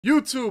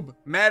YouTube,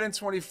 Madden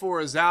 24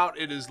 is out.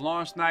 It is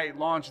launch night,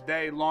 launch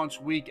day, launch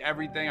week,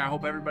 everything. I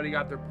hope everybody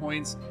got their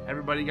points,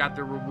 everybody got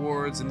their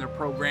rewards and their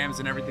programs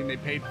and everything they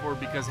paid for,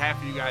 because half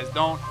of you guys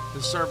don't.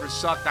 The server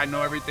sucked. I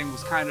know everything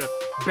was kind of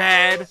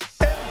bad.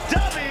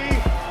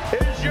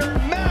 Dubby is your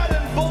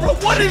Madden Bowl Bro,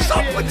 what is up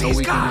champion. with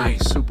these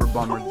guys? Super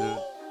bummer,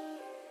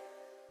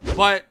 dude.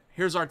 But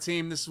here's our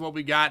team. This is what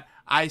we got.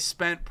 I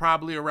spent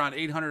probably around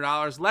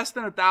 $800, less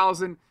than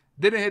 $1,000.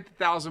 Didn't hit the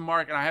 1,000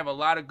 mark, and I have a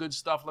lot of good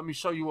stuff. Let me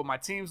show you what my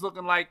team's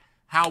looking like,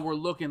 how we're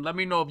looking. Let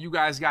me know if you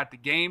guys got the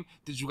game.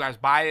 Did you guys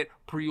buy it,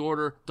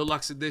 pre-order,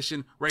 deluxe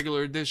edition,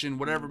 regular edition,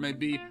 whatever it may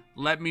be?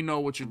 Let me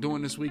know what you're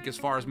doing this week as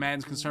far as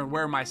Madden's concerned.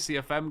 Where are my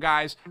CFM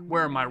guys?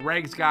 Where are my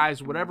regs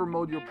guys? Whatever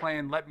mode you're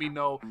playing, let me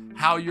know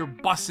how you're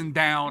busting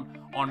down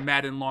on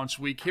Madden launch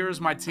week. Here's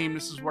my team.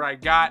 This is what I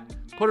got.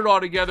 Put it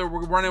all together.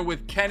 We're running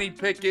with Kenny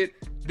Pickett.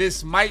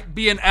 This might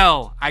be an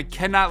L. I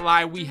cannot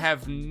lie. We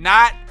have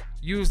not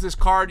used this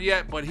card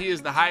yet, but he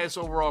is the highest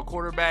overall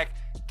quarterback.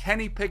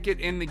 Kenny Pickett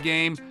in the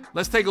game.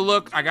 Let's take a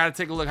look. I got to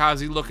take a look. How's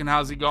he looking?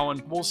 How's he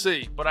going? We'll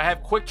see. But I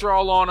have quick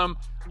draw on him.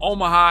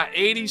 Omaha,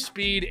 80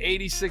 speed,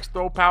 86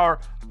 throw power.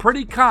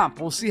 Pretty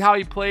comp. We'll see how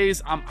he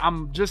plays.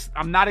 I'm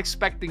not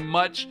expecting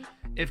much.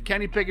 If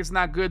Kenny Pickett's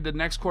not good, the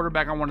next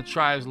quarterback I want to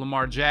try is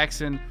Lamar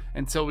Jackson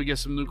until we get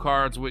some new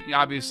cards with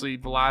obviously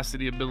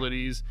velocity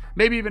abilities,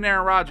 maybe even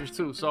Aaron Rodgers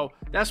too. So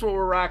that's what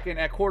we're rocking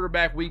at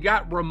quarterback. We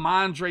got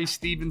Ramondre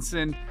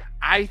Stevenson.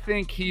 I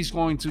think he's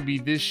going to be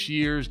this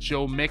year's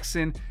Joe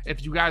Mixon.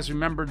 If you guys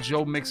remember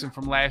Joe Mixon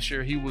from last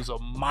year, he was a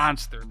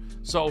monster.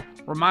 So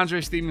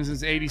Ramondre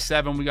Stevenson's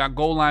 87. We got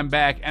goal line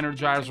back,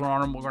 Energizer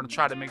on him. We're going to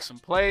try to make some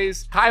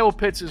plays. Kyle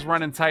Pitts is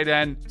running tight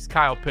end. It's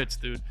Kyle Pitts,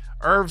 dude.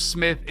 Irv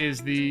Smith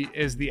is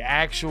the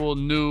actual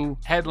new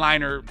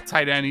headliner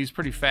tight end. He's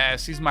pretty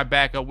fast. He's my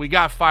backup. We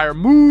got Fire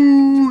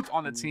Mood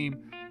on the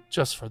team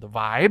just for the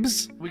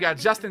vibes. We got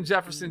Justin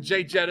Jefferson.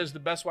 Jay Jettas, the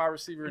best wide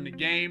receiver in the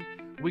game.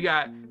 We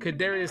got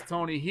Kadarius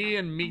Toney. He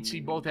and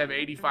Michi both have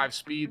 85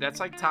 speed. That's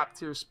like top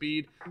tier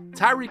speed.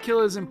 Tyreek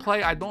Hill is in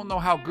play. I don't know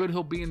how good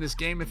he'll be in this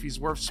game, if he's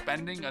worth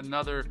spending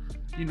another,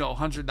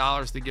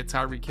 $100 to get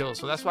Tyreek Hill.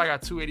 So that's why I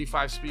got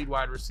 285 speed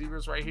wide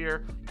receivers right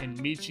here, and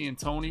Michi and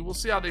Toney. We'll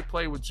see how they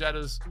play with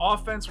Jetta's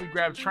offense. We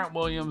grabbed Trent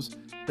Williams,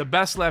 the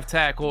best left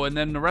tackle, and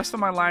then the rest of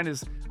my line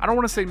is, I don't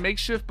want to say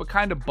makeshift, but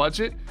kind of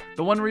budget.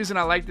 The one reason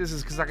I like this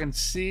is because I can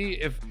see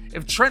if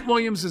Trent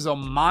Williams is a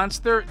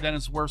monster, then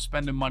it's worth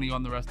spending money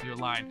on the rest of your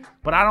line.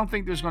 But I don't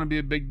think there's going to be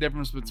a big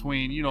difference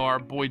between, our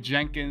boy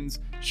Jenkins,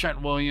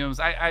 Trent Williams.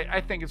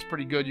 I think it's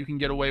pretty good. You can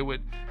get away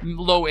with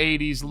low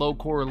 80s, low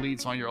core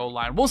elites on your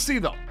O-line. We'll see,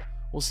 though.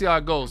 We'll see how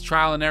it goes.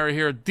 Trial and error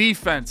here.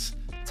 Defense,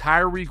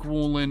 Tyreek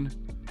Woolen,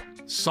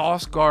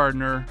 Sauce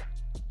Gardner,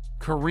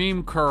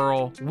 Kareem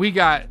Curl. We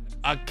got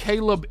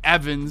Caleb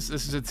Evans.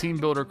 This is a team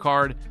builder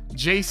card.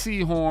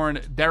 J.C. Horn,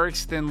 Derek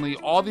Stinley.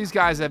 All these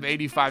guys have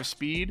 85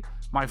 speed.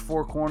 My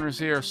four corners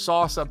here.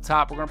 Sauce up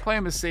top. We're going to play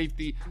him as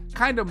safety.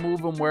 Kind of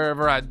move him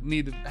wherever I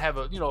need to have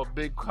a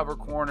big cover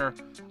corner.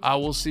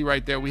 We'll see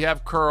right there. We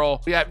have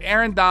Curl. We have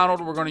Aaron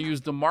Donald. We're going to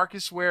use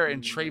DeMarcus Ware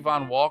and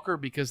Trayvon Walker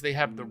because they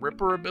have the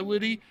Ripper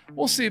ability.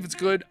 We'll see if it's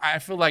good. I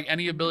feel like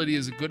any ability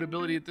is a good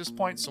ability at this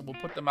point, so we'll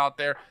put them out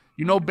there.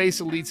 Base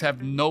elites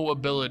have no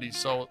ability.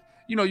 So,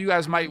 you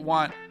guys might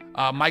want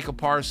Micah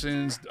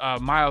Parsons,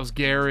 Myles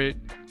Garrett,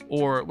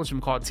 or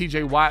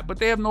TJ Watt, but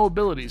they have no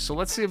abilities. So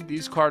let's see if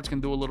these cards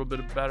can do a little bit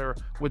better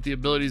with the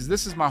abilities.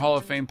 This is my Hall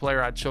of Fame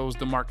player. I chose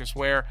DeMarcus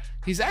Ware.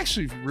 He's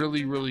actually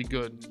really, really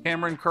good.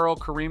 Cameron Curl,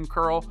 Kareem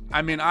Curl.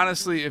 I mean,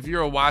 honestly, if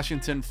you're a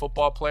Washington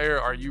football player,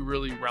 are you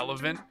really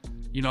relevant?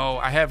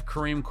 I have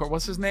Kareem Curl.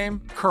 What's his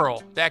name?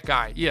 Curl. That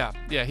guy. Yeah,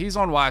 he's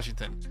on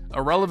Washington.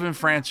 A relevant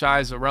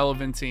franchise, a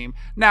relevant team.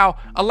 Now,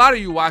 a lot of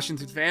you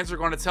Washington fans are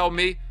going to tell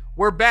me,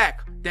 we're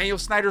back. Daniel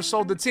Snyder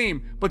sold the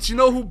team. But you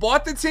know who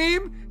bought the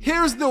team?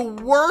 Here's the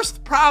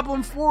worst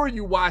problem for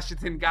you,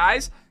 Washington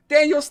guys.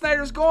 Daniel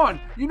Snyder's gone.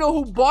 You know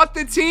who bought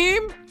the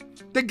team?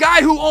 The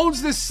guy who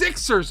owns the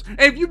Sixers.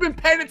 And if you've been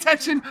paying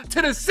attention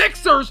to the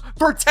Sixers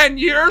for 10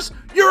 years,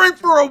 you're in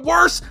for a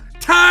worse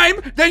time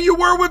than you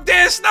were with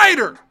Dan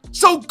Snyder.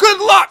 So good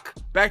luck.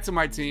 Back to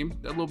my team.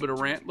 A little bit of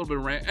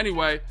rant.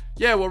 Anyway,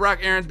 yeah, we'll rock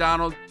Aaron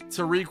Donald,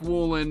 Tariq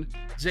Woolen,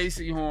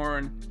 J.C.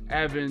 Horn,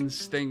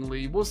 Evans,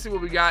 Stingley. We'll see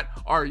what we got.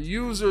 Our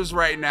users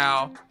right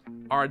now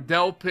are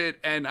Del Pitt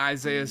and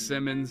Isaiah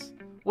Simmons.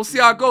 We'll see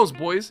how it goes,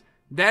 boys.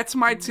 That's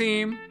my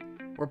team.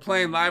 We're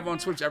playing live on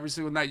Twitch every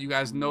single night. You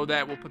guys know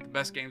that. We'll put the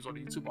best games on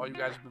YouTube. All you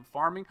guys have been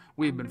farming.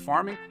 We've been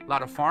farming. A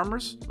lot of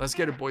farmers. Let's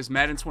get it, boys.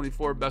 Madden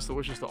 24. Best of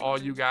wishes to all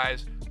you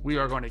guys. We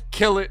are going to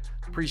kill it.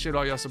 Appreciate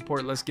all y'all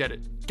support. Let's get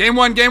it. Game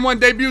one.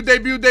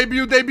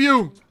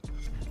 Debut.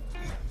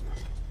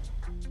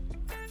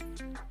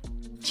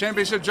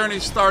 Championship journey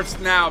starts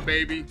now,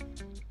 baby.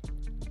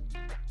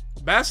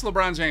 Best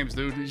LeBron James,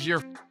 dude. He's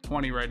year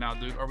 20 right now,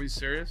 dude. Are we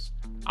serious?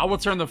 I will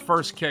turn the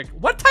first kick.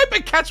 What type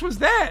of catch was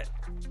that?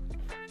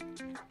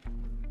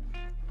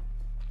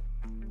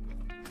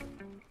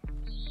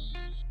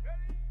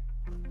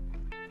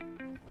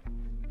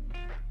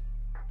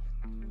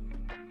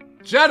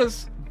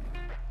 Jettas.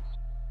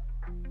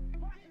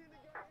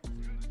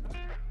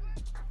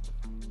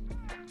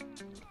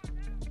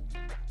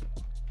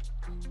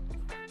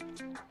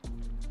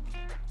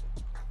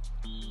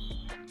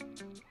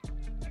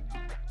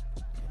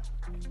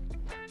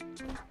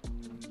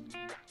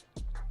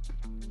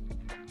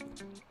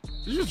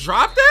 Did you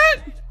drop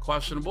that?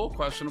 Questionable,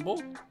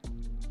 questionable.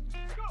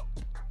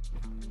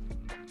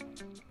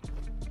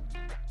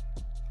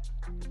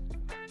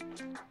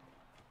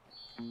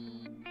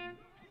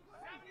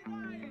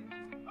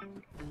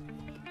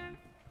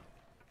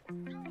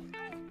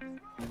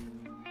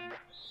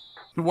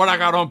 What I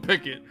got on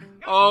Pickett.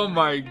 Oh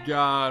my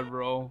God,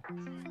 bro.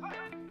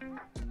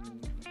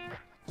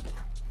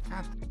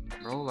 God,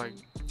 bro, like,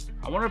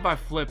 I wonder if I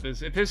flip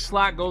this. If his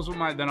slot goes with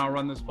my, then I'll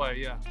run this play.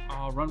 Yeah,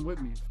 I'll run with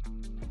me.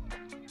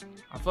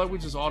 I feel like we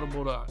just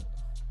audibled up.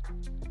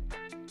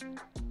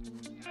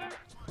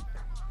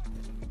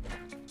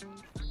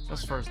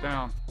 That's first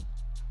down.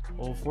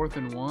 Oh, 4th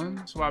and 1.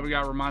 That's why we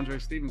got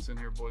Ramondre Stevenson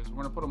here, boys. We're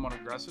going to put him on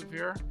aggressive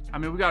here. I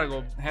mean, we got to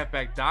go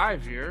halfback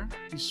dive here.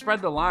 He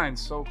spread the line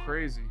so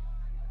crazy.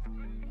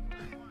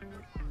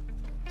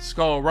 Let's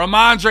go.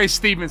 Ramondre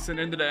Stevenson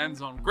into the end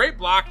zone. Great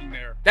blocking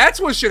there. That's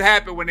what should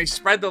happen when they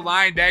spread the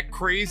line that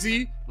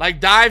crazy.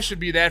 Like, dive should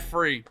be that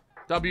free.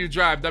 W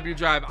drive, W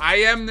drive. I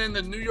am in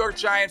the New York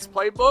Giants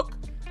playbook,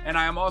 and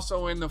I am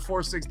also in the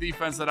 4-6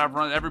 defense that I've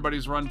run.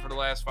 Everybody's run for the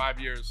last 5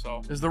 years.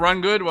 So, is the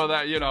run good? Well,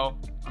 that, you know,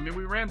 I mean,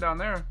 we ran down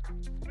there.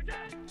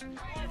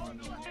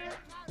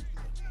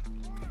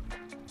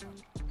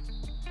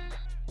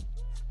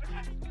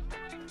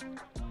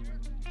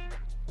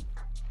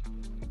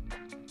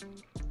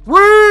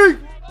 Wee!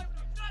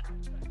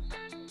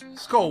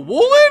 Let's go,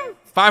 Woolen.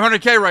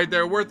 500K right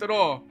there, worth it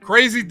all.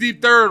 Crazy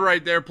deep third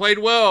right there, played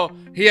well.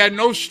 He had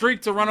no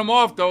streak to run him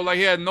off though, like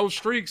he had no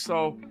streak,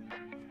 so.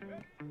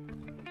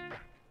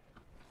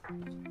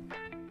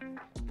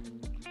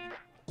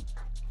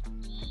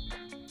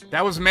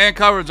 That was man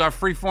coverage. I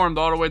free-formed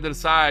all the way to the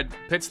side.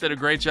 Pitts did a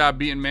great job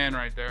beating man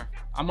right there.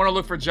 I'm gonna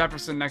look for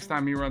Jefferson next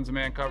time he runs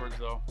man coverage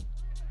though.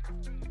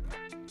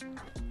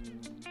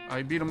 Oh,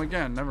 he beat him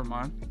again, never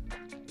mind.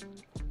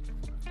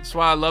 That's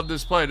why I love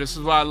this play. This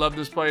is why I love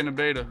this play in the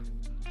beta.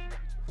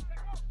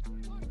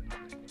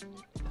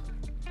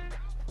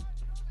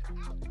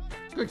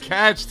 Good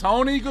catch,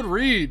 Tony. Good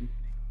read.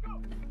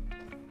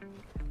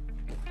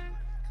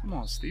 Come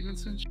on,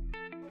 Stevenson.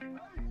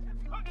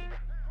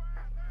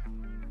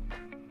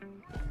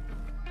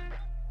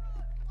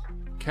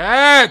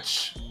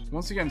 Catch!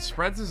 Once again,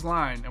 spreads his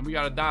line, and we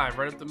got to dive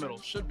right up the middle.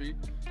 Should be.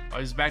 Oh,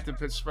 he's back to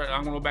pitch spread.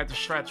 I'm going to go back to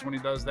stretch when he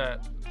does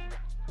that.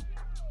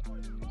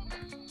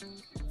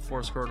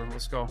 Force Curter.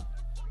 Let's go.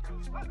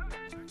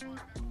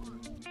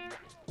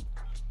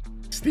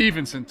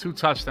 Stevenson, 2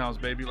 touchdowns,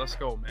 baby. Let's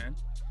go, man.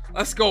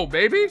 Let's go,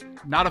 baby.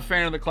 Not a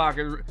fan of the clock.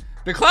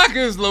 The clock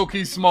is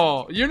low-key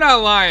small. You're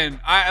not lying.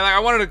 I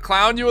wanted to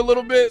clown you a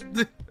little bit.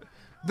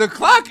 The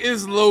clock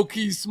is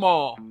low-key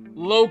small.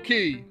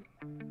 Low-key.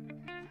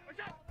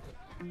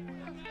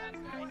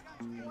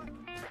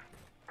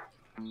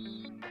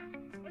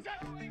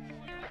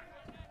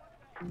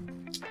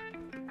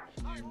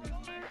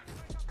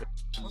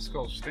 Let's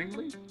go,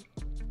 Stingley.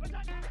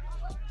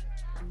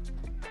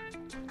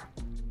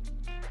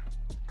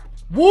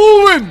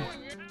 Woolen!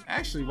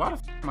 Actually, why the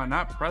f am I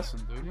not pressing,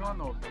 dude? You don't have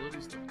no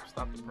abilities to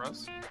stop the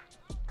press.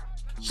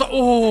 So,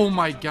 oh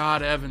my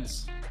God,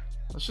 Evans.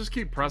 Let's just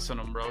keep pressing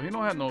him, bro. He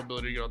don't have no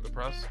ability to get out the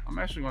press. I'm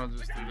actually going to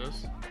just do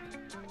this.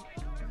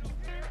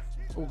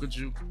 Oh, good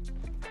juke.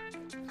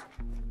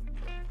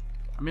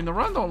 I mean, the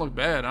run don't look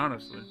bad,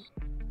 honestly.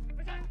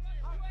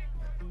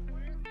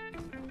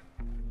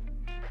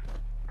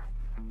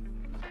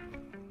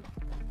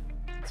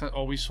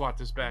 Oh, we swat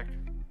this back.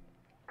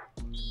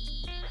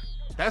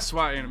 That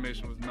SWAT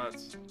animation was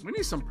nuts. We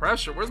need some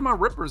pressure. Where's my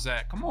rippers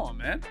at? Come on,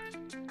 man.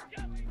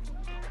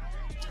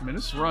 I mean,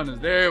 this run is...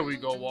 There we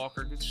go,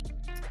 Walker. Good shit.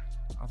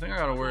 I think I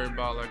got to worry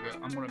about, like,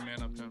 I'm going to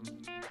man up him.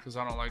 Because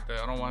I don't like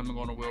that. I don't want him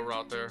going to wheel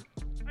route there.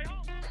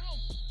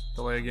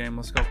 Delay a game.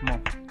 Let's go. Come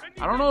on.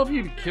 I don't know if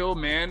he'd kill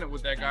man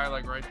with that guy,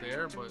 like, right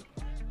there, but...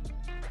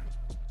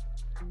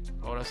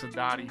 Oh, that's a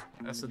dotty.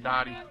 That's a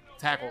dotty.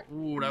 Tackle.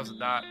 Ooh, that was a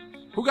dot.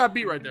 Who got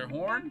beat right there?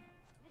 Horn?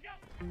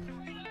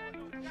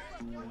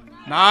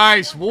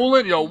 Nice.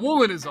 Woolen. Yo,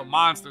 Woolen is a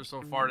monster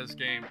so far this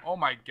game. Oh,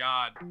 my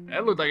God.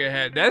 That looked like it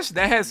had... That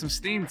had some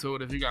steam to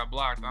it if he got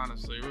blocked,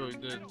 honestly. It really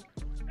did.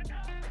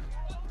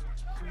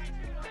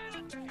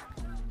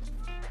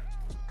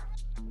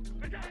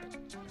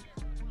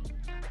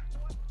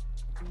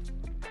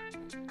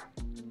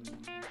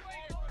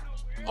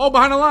 Oh,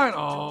 behind the line.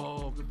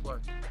 Oh, good play.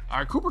 All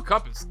right, Cooper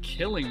Kupp is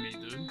killing me,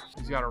 dude.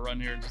 He's got to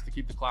run here just to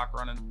keep the clock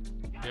running.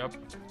 Yep.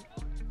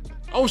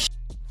 Oh,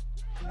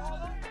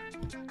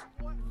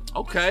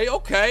 okay.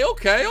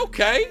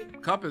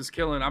 Kupp is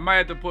killing. I might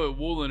have to put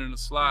Woolen in the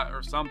slot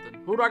or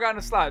something. Who do I got in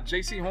the slot?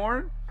 J.C.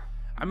 Horn?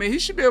 I mean, he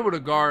should be able to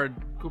guard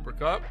Cooper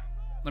Kupp.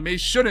 I mean, he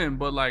shouldn't,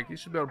 but, like, he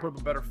should be able to put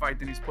up a better fight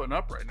than he's putting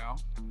up right now.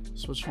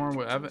 Switch Horn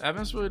with Evans.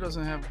 Evans really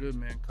doesn't have good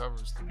man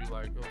covers to be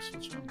like, oh,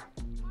 switch him.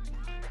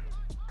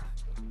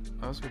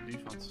 Oh, that's good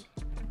defense.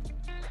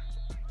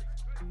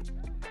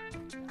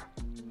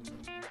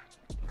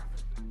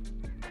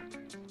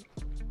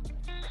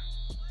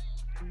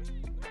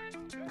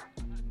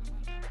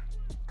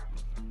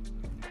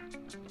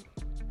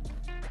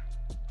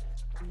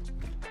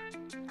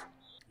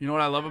 You know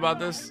what I love about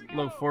this?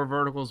 Look, 4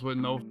 verticals with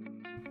no.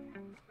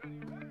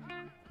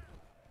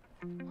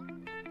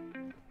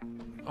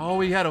 Oh,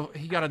 he got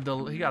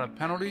a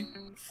penalty.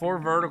 4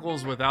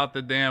 verticals without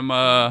the damn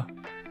There's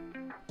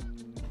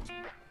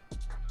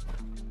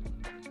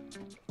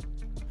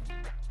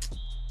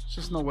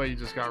just no way you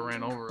just got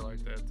ran over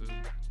like that, dude.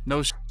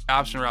 No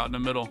option route in the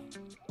middle.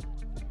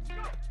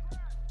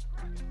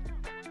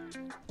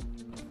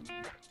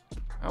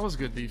 That was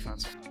good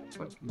defense.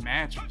 Like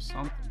match or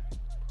something.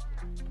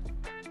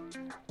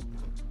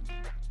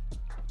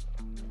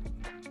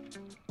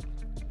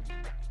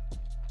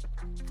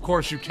 Of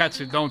course you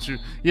catch it, don't you?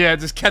 Yeah,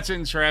 just catch it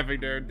in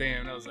traffic there.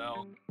 Damn, that was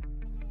L.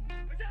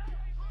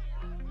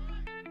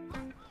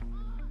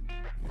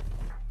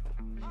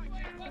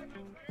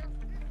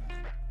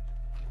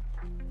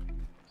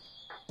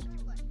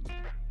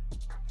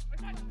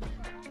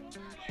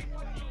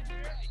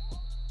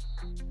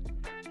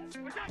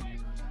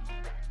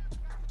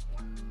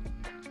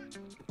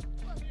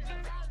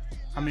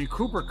 I mean,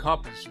 Cooper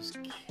Kupp is just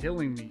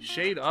killing me.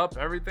 Shade up,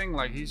 everything.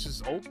 Like, he's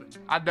just open.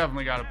 I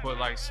definitely got to put,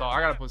 like, I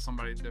got to put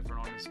somebody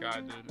different on this guy,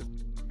 dude.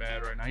 It's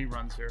bad right now. He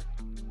runs here.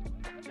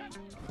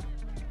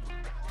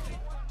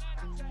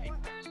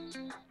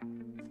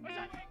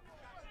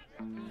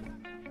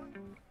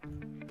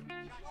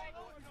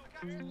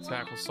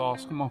 Tackle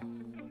Sauce. Come on.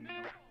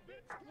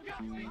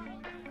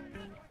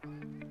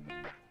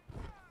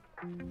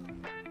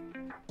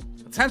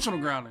 Intentional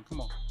grounding.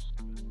 Come on.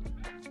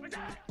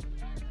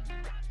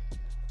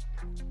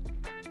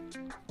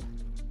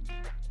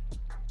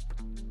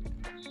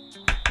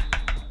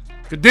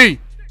 Good D.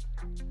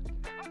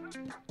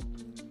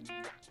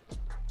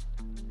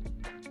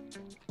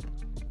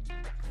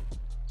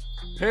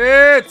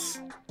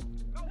 Hits.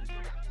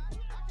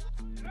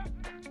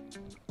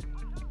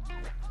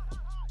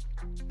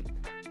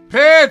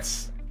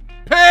 Pits!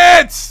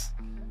 Pits!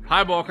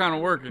 High ball kind of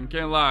working,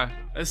 can't lie.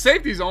 The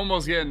safety's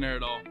almost getting there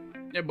though.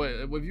 Yeah, but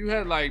if you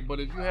had like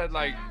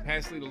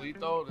pass lead elite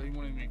though, he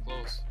wouldn't even be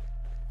close.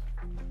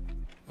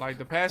 Like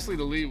the pass lead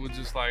elite was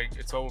just like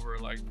it's over,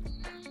 like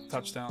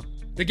touchdown.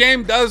 The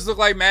game does look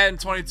like Madden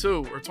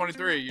 22 or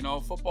 23. You know,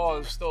 football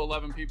is still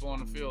 11 people on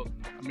the field.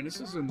 I mean, this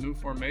is a new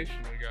formation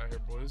we got here,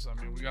 boys. I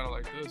mean, we got it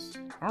like this.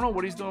 I don't know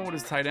what he's doing with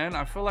his tight end.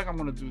 I feel like I'm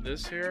gonna do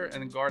this here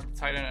and then guard the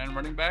tight end and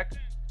running back.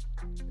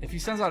 If he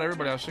sends out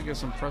everybody, I should get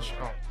some pressure.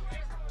 Oh.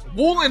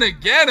 Woolen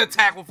again, a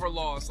tackle for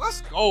loss.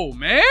 Let's go,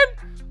 man.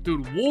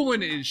 Dude,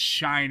 Woolen is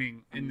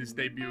shining in this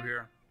debut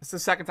here. It's the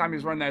second time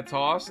he's run that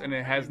toss, and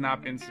it has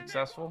not been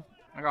successful.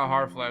 I got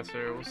hard flats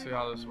here. We'll see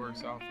how this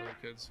works out for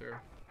the kids here.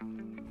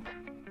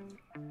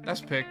 That's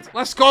picked.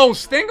 Let's go,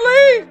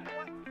 Stingley!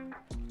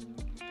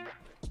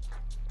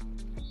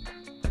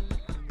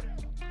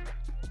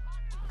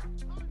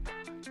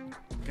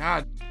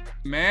 God,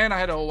 man, I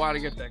had a whole while to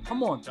get that.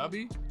 Come on,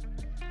 Dubby.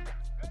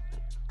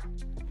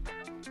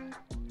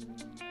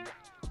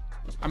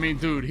 I mean,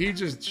 dude, he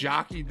just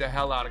jockeyed the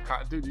hell out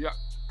of dude. Yeah,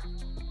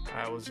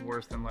 that was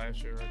worse than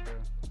last year right there.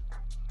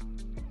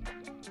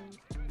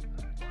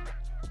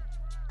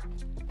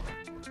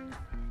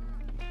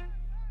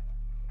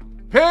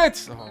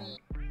 Pitts! Oh.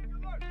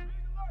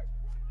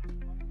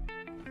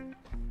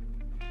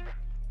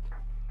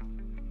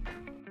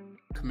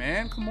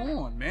 Man, come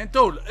on, man.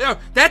 Dude,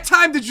 that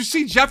time, did you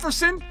see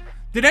Jefferson?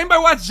 Did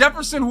anybody watch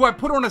Jefferson who I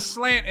put on a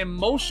slant and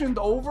motioned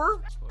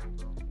over?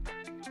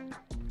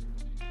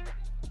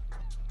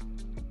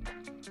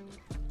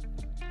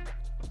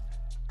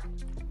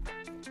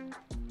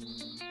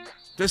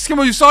 Just come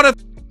on, you saw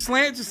that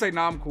slant? Just say,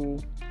 nah, I'm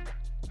cool.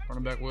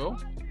 Running back Will.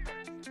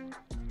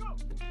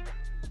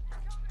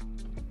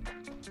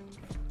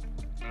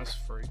 That's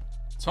free.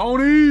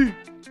 Tony!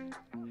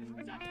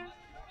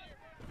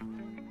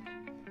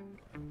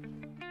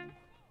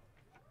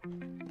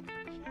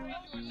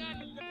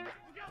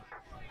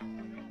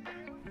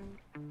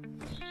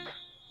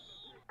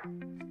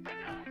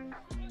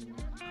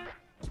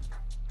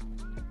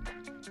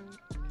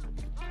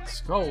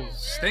 Let's go.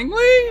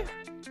 Stingley?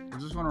 We're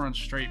just going to run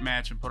straight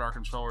match and put our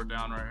controller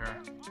down right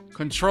here.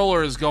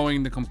 Controller is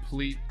going to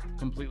completely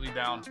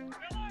down.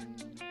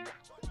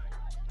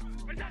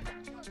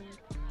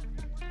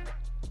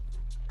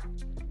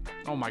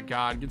 Oh my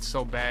God, gets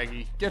so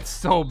baggy. Gets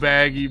so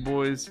baggy,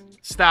 boys.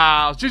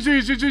 Styles.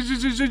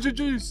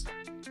 GG's.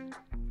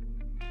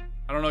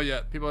 I don't know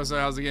yet. People say,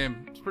 how's the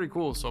game? It's pretty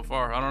cool so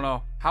far. I don't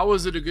know. How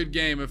was it a good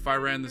game if I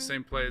ran the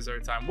same plays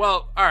every time?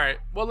 Well, all right.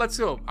 Well, let's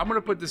go. I'm going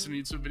to put this in a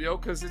YouTube video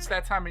because it's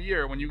that time of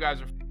year when you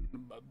guys are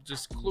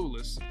just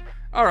clueless.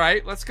 All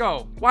right, let's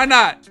go. Why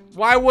not?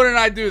 Why wouldn't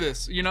I do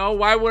this? You know,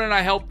 why wouldn't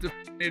I help the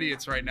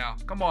idiots right now?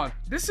 Come on.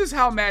 This is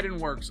how Madden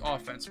works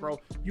offense, bro.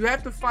 You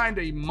have to find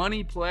a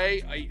money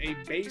play, a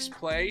base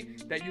play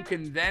that you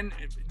can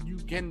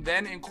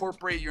then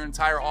incorporate your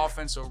entire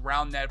offense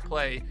around that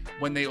play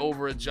when they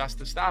over adjust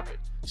to stop it.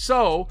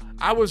 So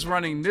I was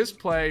running this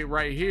play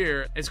right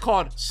here. It's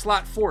called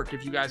slot fork.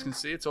 If you guys can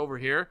see, it's over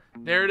here.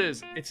 There it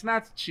is. It's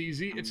not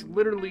cheesy. It's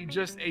literally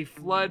just a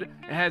flood.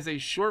 It has a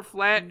short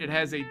flat. It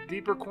has a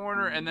deeper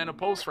corner and then a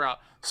post route.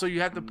 So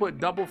you have to put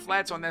double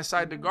flats on that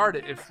side to guard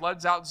it. It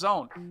floods out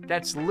zone.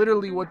 That's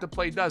literally what the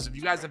play does. If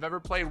you guys have ever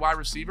played wide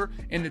receiver,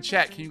 in the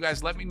chat, can you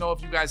guys let me know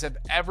if you guys have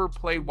ever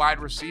played wide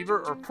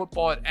receiver or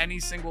football at any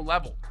single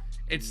level?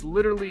 It's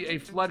literally a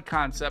flood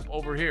concept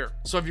over here.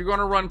 So if you're going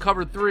to run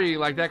cover 3,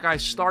 like that guy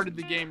started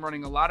the game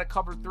running a lot of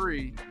cover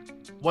 3,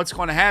 what's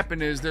going to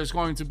happen is there's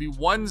going to be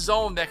one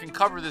zone that can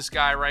cover this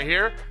guy right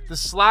here. The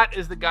slot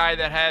is the guy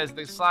that has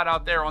the slot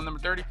out there on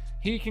number 30.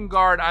 He can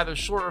guard either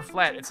short or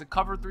flat. It's a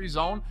cover 3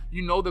 zone.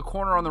 You know the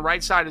corner on the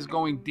right side is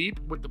going deep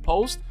with the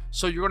post,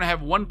 so you're going to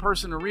have one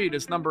person to read.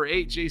 It's number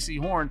 8, J.C.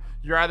 Horn.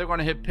 You're either going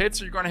to hit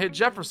Pitts or you're going to hit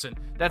Jefferson.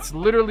 That's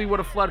literally what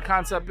a flood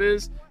concept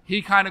is.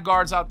 He kind of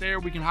guards out there.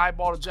 We can high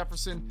ball to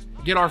Jefferson,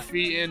 get our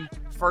feet in,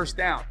 first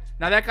down.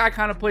 Now, that guy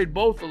kind of played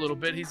both a little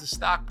bit. He's a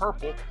stock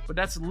purple, but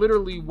that's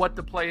literally what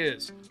the play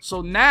is.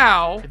 So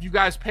now, if you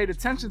guys paid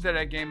attention to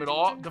that game at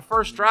all, the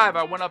first drive,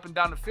 I went up and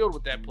down the field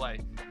with that play.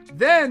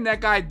 Then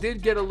that guy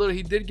did get a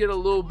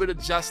little bit of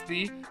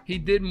justy. He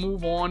did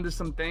move on to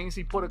some things.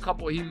 He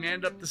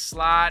manned up the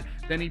slot.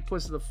 Then he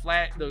puts the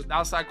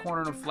outside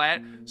corner in a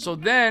flat. So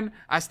then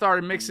I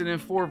started mixing in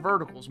 4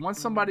 verticals. Once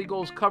somebody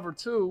goes cover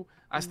 2,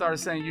 I started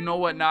saying, you know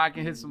what, now I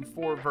can hit some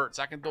 4 verts.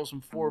 I can throw some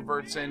 4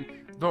 verts in,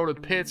 throw to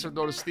Pitts or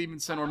throw to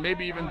Stevenson, or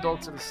maybe even throw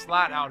to the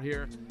slot out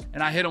here.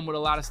 And I hit him with a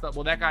lot of stuff.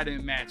 Well, that guy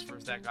didn't match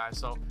versus that guy.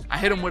 So I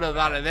hit him with a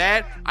lot of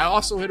that. I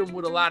also hit him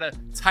with a lot of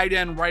tight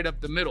end right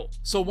up the middle.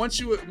 So once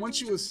you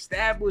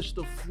establish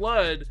the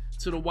flood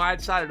to the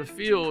wide side of the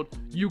field,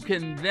 you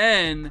can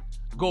then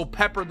go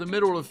pepper the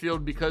middle of the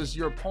field, because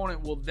your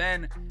opponent will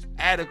then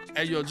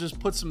you'll just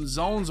put some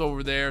zones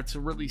over there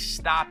to really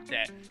stop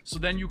that. So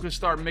then you can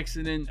start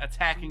mixing in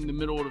attacking the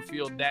middle of the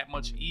field that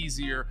much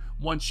easier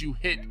once you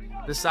hit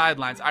the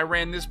sidelines. I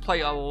ran this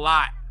play a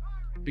lot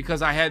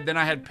because I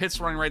had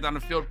Pitts running right down the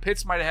field.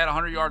 Pitts might have had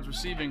 100 yards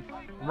receiving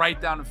right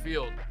down the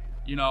field,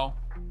 you know.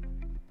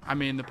 I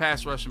mean, the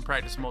pass rush in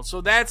practice mode. So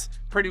that's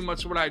pretty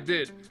much what I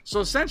did. So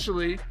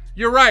essentially,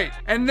 you're right.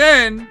 And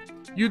then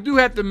you do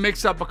have to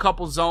mix up a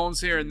couple zones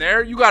here and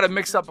there. You got to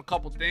mix up a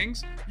couple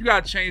things. You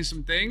got to change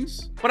some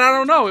things. But I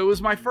don't know. It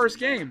was my first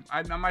game.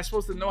 Am I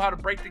supposed to know how to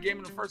break the game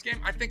in the first game?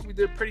 I think we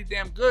did pretty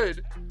damn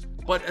good.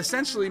 But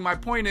essentially, my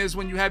point is,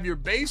 when you have your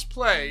base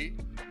play,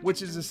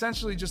 which is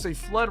essentially just a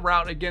flood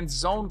route against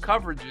zone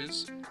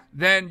coverages,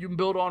 then you can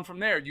build on from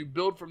there. You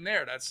build from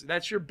there.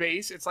 That's your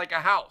base. It's like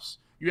a house.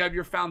 You have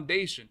your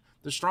foundation.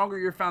 The stronger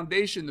your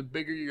foundation, the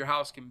bigger your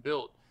house can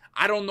build.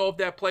 I don't know if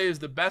that play is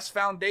the best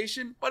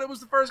foundation, but it was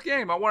the first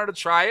game. I wanted to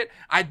try it.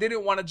 I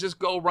didn't want to just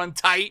go run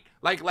tight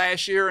like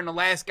last year and the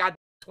last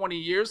 20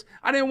 years.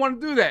 I didn't want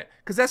to do that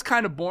because that's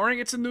kind of boring.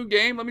 It's a new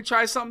game. Let me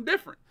try something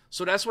different.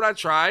 So that's what I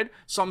tried.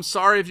 So I'm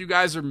sorry if you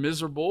guys are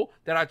miserable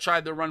that I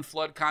tried to run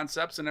flood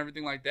concepts and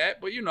everything like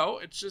that. But, you know,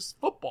 it's just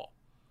football.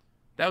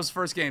 That was the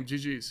first game.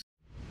 GG's.